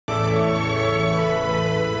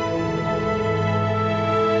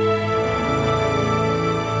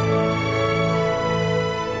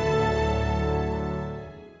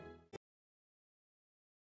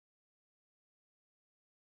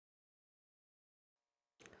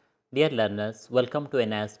Dear learners, welcome to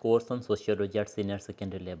NIS course on Sociology at Senior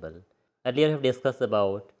Secondary level. Earlier we have discussed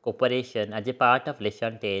about cooperation as a part of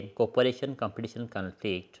lesson 10, cooperation, competition,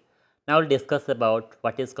 conflict. Now we'll discuss about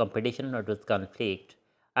what is competition and what is conflict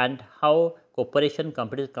and how cooperation,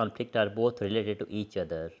 competition, conflict are both related to each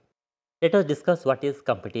other. Let us discuss what is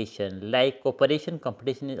competition. Like cooperation,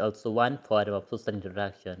 competition is also one form of social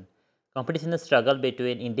interaction. Competition is struggle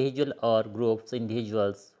between individual or groups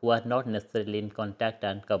individuals who are not necessarily in contact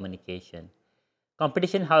and communication.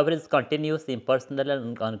 Competition, however, is continuous, impersonal,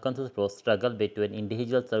 and unconscious struggle between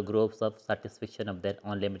individuals or groups of satisfaction of their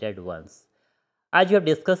unlimited wants. As you have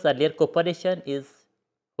discussed earlier, cooperation is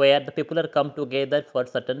where the people are come together for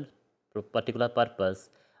certain particular purpose.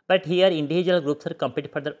 But here, individual groups are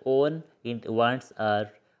competing for their own wants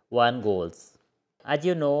or one goals. As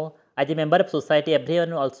you know, as a member of society,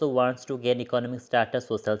 everyone also wants to gain economic status,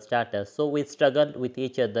 social status. So we struggle with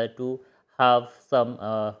each other to have some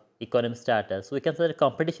economic status. So we can say that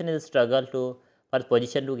competition is a struggle to for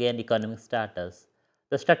position to gain economic status.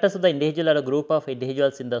 The status of the individual or a group of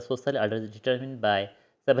individuals in the social order is determined by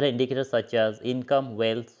several indicators such as income,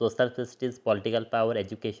 wealth, social prestige, political power,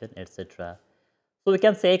 education, etc. So we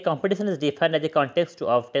can say competition is defined as a context to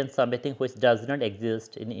obtain something which does not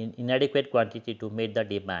exist in inadequate quantity to meet the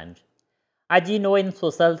demand. As you know, in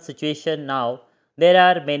social situation now, there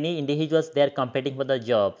are many individuals they are competing for the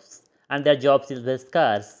jobs, and their jobs is very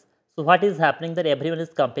scarce. So what is happening that everyone is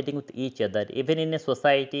competing with each other. Even in a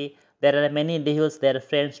society, there are many individuals they are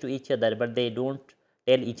friends to each other, but they don't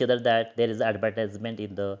tell each other that there is advertisement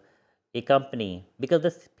in the a company because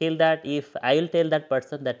they feel that if I will tell that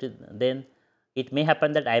person that then it may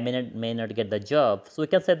happen that I may not get the job. So we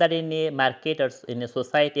can say that in a market or in a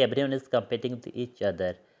society, everyone is competing with each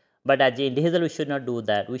other. But as an individual, we should not do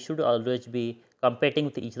that. We should always be competing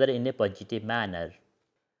with each other in a positive manner.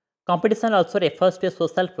 Competition also refers to a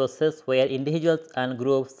social process where individuals and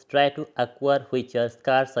groups try to acquire which are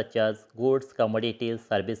scarce such as goods, commodities,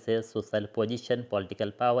 services, social position,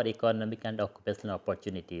 political power, economic and occupational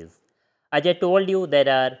opportunities. As I told you, there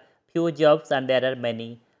are few jobs and there are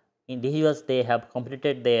many individuals they have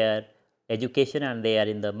completed their education and they are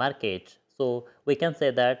in the market. So we can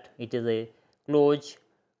say that it is a close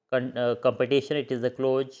competition, it is a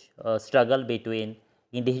close struggle between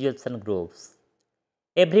individuals and groups.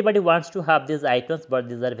 Everybody wants to have these items, but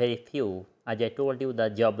these are very few. As I told you, the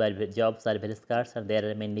jobs are very scarce and there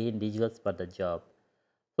are many individuals for the job.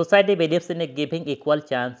 Society believes in a giving equal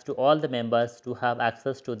chance to all the members to have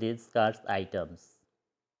access to these scarce items.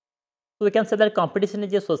 So we can say that competition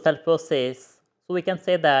is a social process. So we can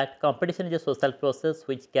say that competition is a social process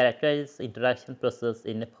which characterizes interaction process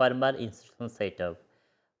in a formal institutional setup.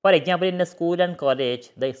 For example, in a school and college,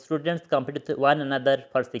 the students compete with one another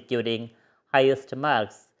for securing highest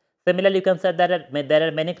marks. Similarly, you can say that there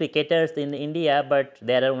are many cricketers in India, but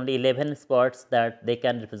there are only 11 sports that they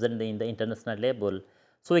can represent in the international level.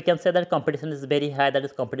 So we can say that competition is very high, that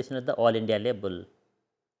is competition at the all India level.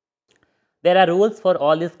 There are rules for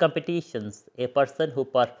all these competitions. A person who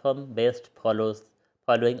performs best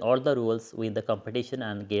following all the rules win the competition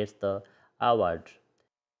and gets the award.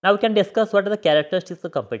 Now we can discuss what are the characteristics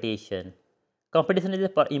of competition. Competition is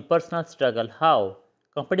a impersonal struggle. How?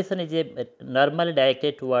 Competition is normally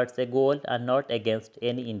directed towards a goal and not against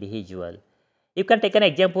any individual. You can take an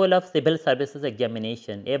example of civil services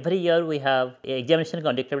examination. Every year we have examination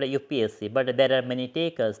conducted by UPSC, but there are many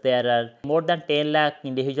takers. There are more than 10 lakh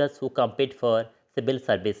individuals who compete for civil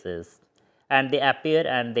services, and they appear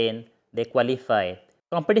and then they qualify.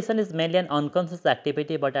 Competition is mainly an unconscious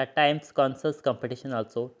activity, but at times conscious competition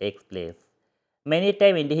also takes place. Many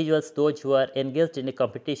times individuals, those who are engaged in a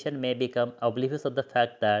competition, may become oblivious of the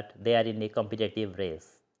fact that they are in a competitive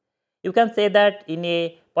race. You can say that in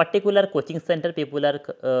a particular coaching center, people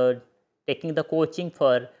are taking the coaching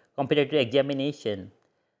for competitive examination,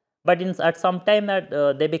 but at some time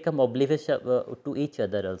they become oblivious to each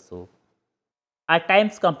other also. At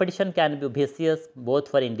times, competition can be vicious both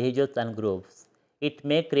for individuals and groups. It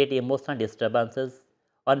may create emotional disturbances.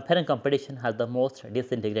 Unfair competition has the most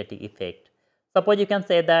disintegrating effect. Suppose you can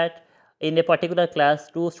say that in a particular class,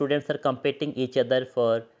 two students are competing each other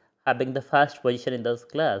for having the first position in the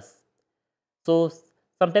class. So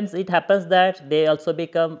sometimes it happens that they also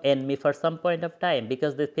become enemy for some point of time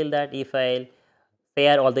because they feel that if I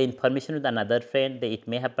share all the information with another friend, it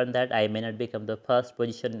may happen that I may not become the first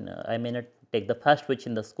position. I may not take the first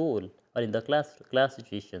position in the school or in the class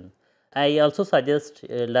situation. I also suggest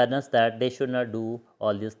learners that they should not do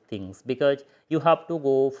all these things because you have to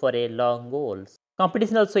go for a long goal.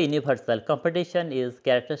 Competition is also universal. Competition is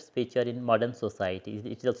characteristic feature in modern society.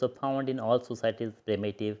 It is also found in all societies,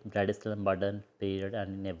 primitive, traditional, modern period,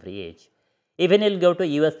 and in every age. Even you'll go to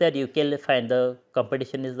USA or UK, you'll find the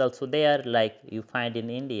competition is also there, like you find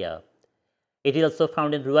in India. It is also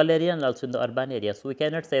found in rural area and also in the urban area. So we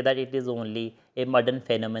cannot say that it is only a modern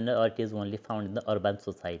phenomenon or it is only found in the urban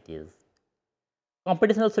societies.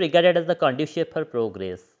 Competition is also regarded as the conducive for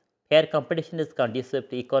progress. Fair competition is conducive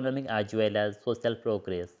to economic as well as social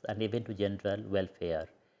progress and even to general welfare,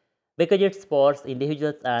 because it spurs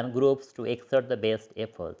individuals and groups to exert the best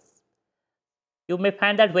efforts. You may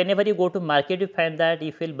find that whenever you go to market, you find that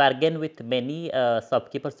if you bargain with many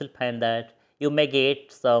shopkeepers, you'll find that you may get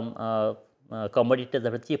some commodities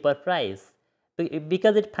at a cheaper price,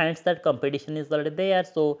 because it finds that competition is already there.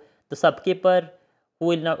 So the shopkeeper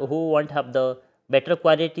who won't have the better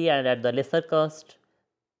quality and at the lesser cost,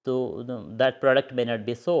 so that product may not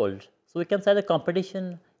be sold. So we can say the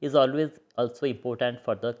competition is always also important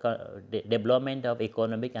for the development of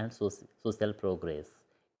economic and social progress.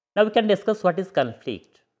 Now we can discuss what is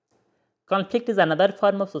conflict. Conflict is another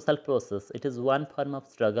form of social process. It is one form of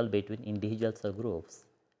struggle between individuals or groups.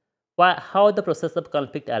 How the process of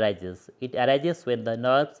conflict arises? It arises when the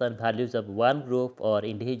norms and values of one group or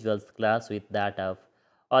individuals clash with that of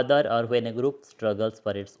other, or when a group struggles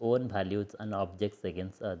for its own values and objects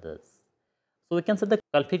against others. So we can say the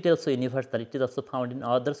conflict is also universal. It is also found in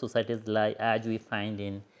other societies, like as we find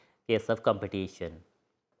in case of competition.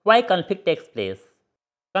 Why conflict takes place?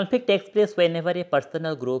 Conflict takes place whenever a person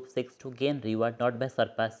or group seeks to gain reward not by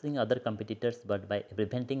surpassing other competitors but by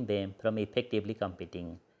preventing them from effectively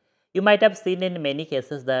competing. You might have seen in many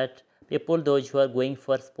cases that people, those who are going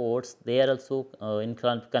for sports, they are also in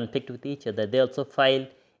conflict with each other. They also file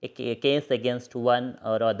a case against one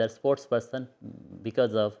or other sports person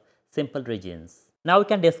because of simple reasons. Now we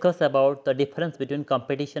can discuss about the difference between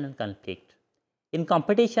competition and conflict. In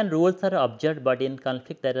competition, rules are observed, but in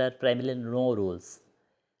conflict, there are primarily no rules.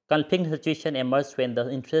 Conflict situation emerges when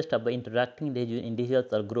the interest of interacting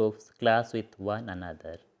individuals or groups clash with one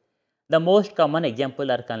another. The most common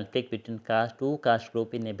example are conflict between two caste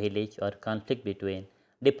groups in a village, or conflict between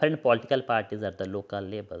different political parties at the local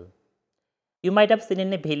level. You might have seen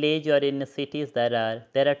in a village or in cities there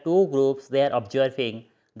are two groups, they are observing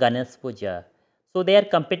Ganesh Puja. So they are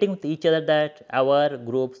competing with each other that our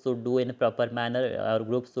group should do in a proper manner, our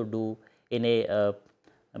group should do in a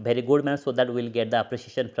very good manner, so that we will get the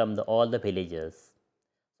appreciation from all the villagers.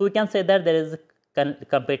 So we can say that there is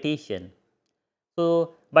competition.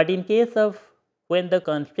 So, but in case of when the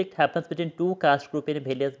conflict happens between two caste group in a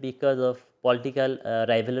village because of political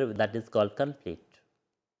rivalry, that is called conflict.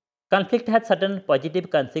 Conflict has certain positive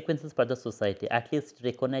consequences for the society. At least it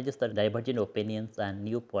recognizes the divergent opinions and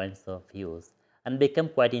new points of views and become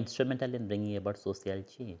quite instrumental in bringing about social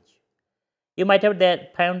change. You might have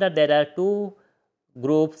found that there are two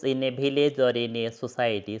groups in a village or in a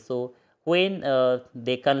society. So when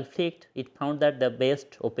they conflict, it found that the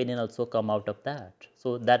best opinion also come out of that.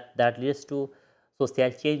 So that leads to social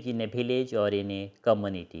change in a village or in a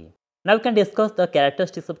community. Now we can discuss the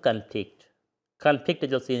characteristics of conflict. Conflict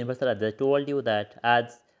is also universal, as I told you that,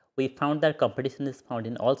 as we found that competition is found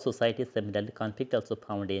in all societies. Similarly, conflict also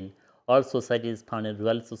found in all societies, found in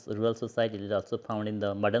rural society, it is also found in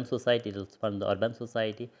the modern society, it is also found in the urban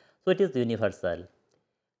society. So it is universal.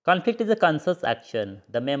 Conflict is a conscious action.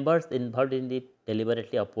 The members involved in it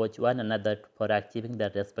deliberately oppose one another for achieving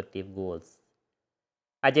their respective goals.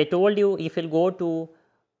 As I told you, if you go to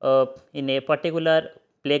in a particular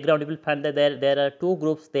playground, you will find that there are two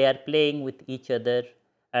groups, they are playing with each other,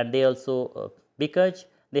 and they also because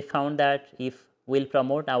they found that if we'll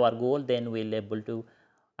promote our goal, then we'll able to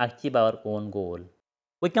achieve our own goal.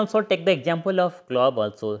 We can also take the example of club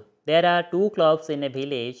also. There are two clubs in a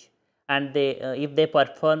village, and they if they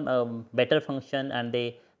perform better function, and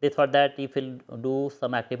they thought that if we'll do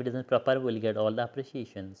some activities in proper, we'll get all the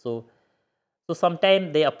appreciation. So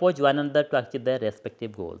sometimes they oppose one another to achieve their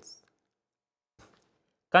respective goals.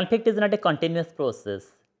 Conflict is not a continuous process.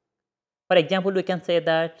 For example, we can say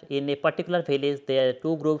that in a particular village, there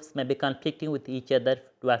two groups may be conflicting with each other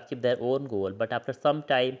to achieve their own goal, but after some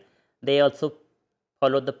time, they also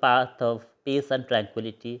follow the path of peace and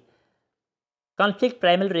tranquility. Conflict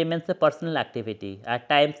primarily remains a personal activity. At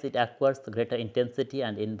times, it acquires greater intensity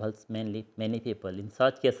and involves many people. In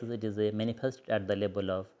such cases, it is a manifest at the level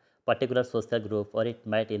of particular social group, or it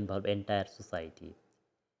might involve entire society.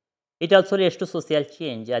 It also leads to social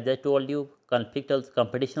change. As I told you,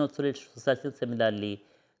 competition also leads to social change. Similarly,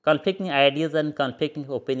 conflicting ideas and conflicting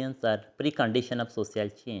opinions are precondition of social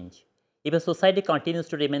change. If a society continues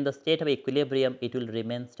to remain the state of equilibrium, it will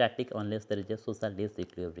remain static unless there is a social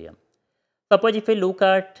disequilibrium. Suppose if we look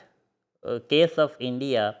at case of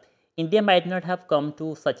India, India might not have come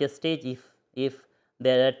to such a stage if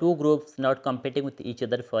there are two groups not competing with each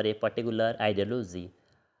other for a particular ideology.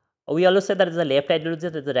 We always say there is a left ideology,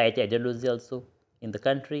 there is a right ideology also in the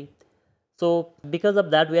country. So because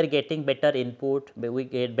of that, we are getting better input, we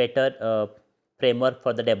get better framework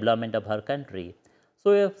for the development of our country.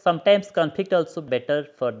 So sometimes conflict also better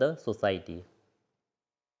for the society.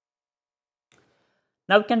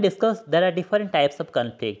 Now we can discuss there are different types of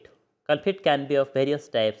conflict. Conflict can be of various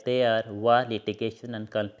types. They are war, litigation, and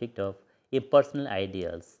conflict of impersonal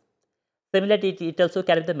ideals. Similarly, it also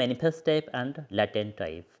carries the manifest type and latent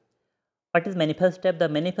type. What is manifest type? The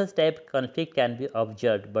manifest type conflict can be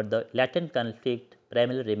observed, but the latent conflict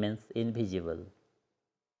primarily remains invisible.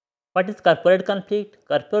 What is corporate conflict?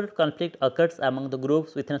 Corporate conflict occurs among the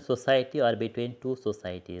groups within a society or between two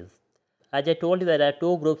societies. As I told you, there are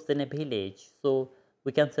two groups in a village, so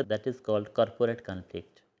we can say that is called corporate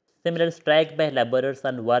conflict. Similarly, strike by laborers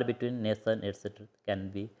and war between nations, etc., can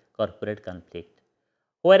be corporate conflict.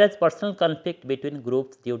 Whereas personal conflict between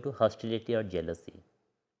groups due to hostility or jealousy.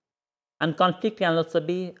 And conflict can also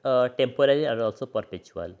be temporary or also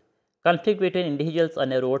perpetual. Conflict between individuals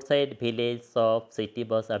on a roadside, village, shop, city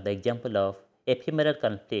bus are the example of ephemeral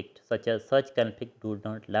conflict, such conflict do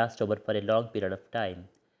not last over for a long period of time.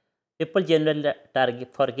 People generally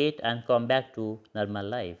forget and come back to normal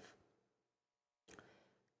life.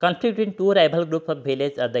 Conflict between two rival groups of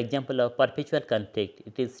villages are the example of perpetual conflict.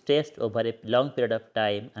 It is stretched over a long period of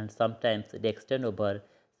time and sometimes it extends over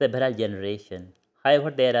several generations. However,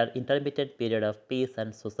 there are intermittent periods of peace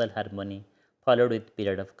and social harmony followed with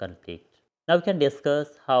period of conflict. Now we can discuss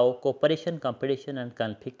how cooperation, competition and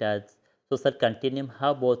conflict as social continuum,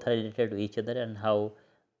 how both are related to each other and how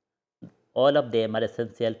all of them are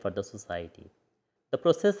essential for the society. The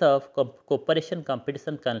process of cooperation,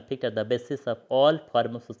 competition, conflict are the basis of all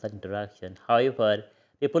forms of social interaction. However,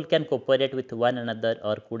 people can cooperate with one another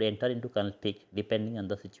or could enter into conflict depending on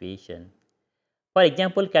the situation. For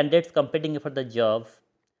example, candidates competing for the job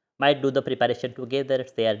might do the preparation together,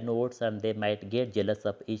 share notes, and they might get jealous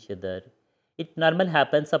of each other. It normally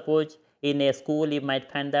happens. Suppose in a school, you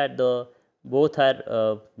might find that the both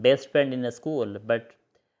are best friend in a school, but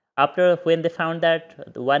after when they found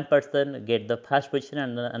that one person get the first position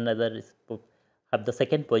and another is have the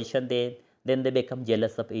second position, then they become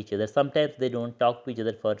jealous of each other. Sometimes they don't talk to each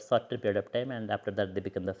other for a certain period of time, and after that they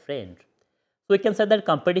become the friend. So we can say that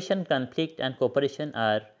competition, conflict, and cooperation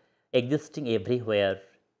are existing everywhere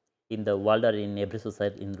in the world or in every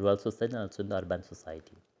society, in rural society and also in the urban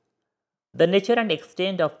society. The nature and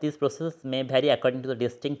extent of these processes may vary according to the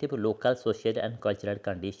distinctive local, social, and cultural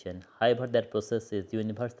condition. However, their process is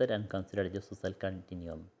universal and considered as a social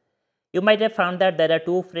continuum. You might have found that there are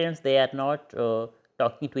two friends, they are not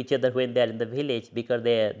talking to each other when they are in the village because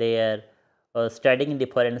they are studying in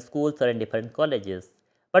different schools or in different colleges.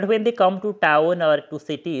 But when they come to town or to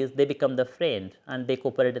cities, they become the friend and they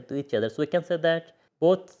cooperate with each other. So we can say that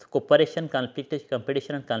both cooperation, conflict,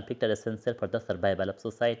 competition and conflict are essential for the survival of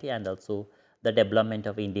society and also the development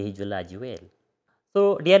of individual as well.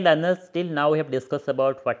 So dear learners, till now we have discussed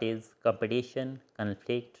about what is competition,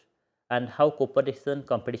 conflict and how cooperation,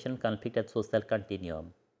 competition, conflict and social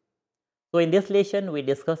continuum. So in this lesson we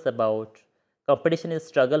discussed about competition is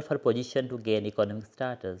struggle for position to gain economic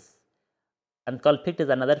status and conflict is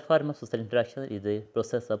another form of social interaction, is a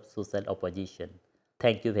process of social opposition.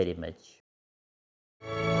 Thank you very much.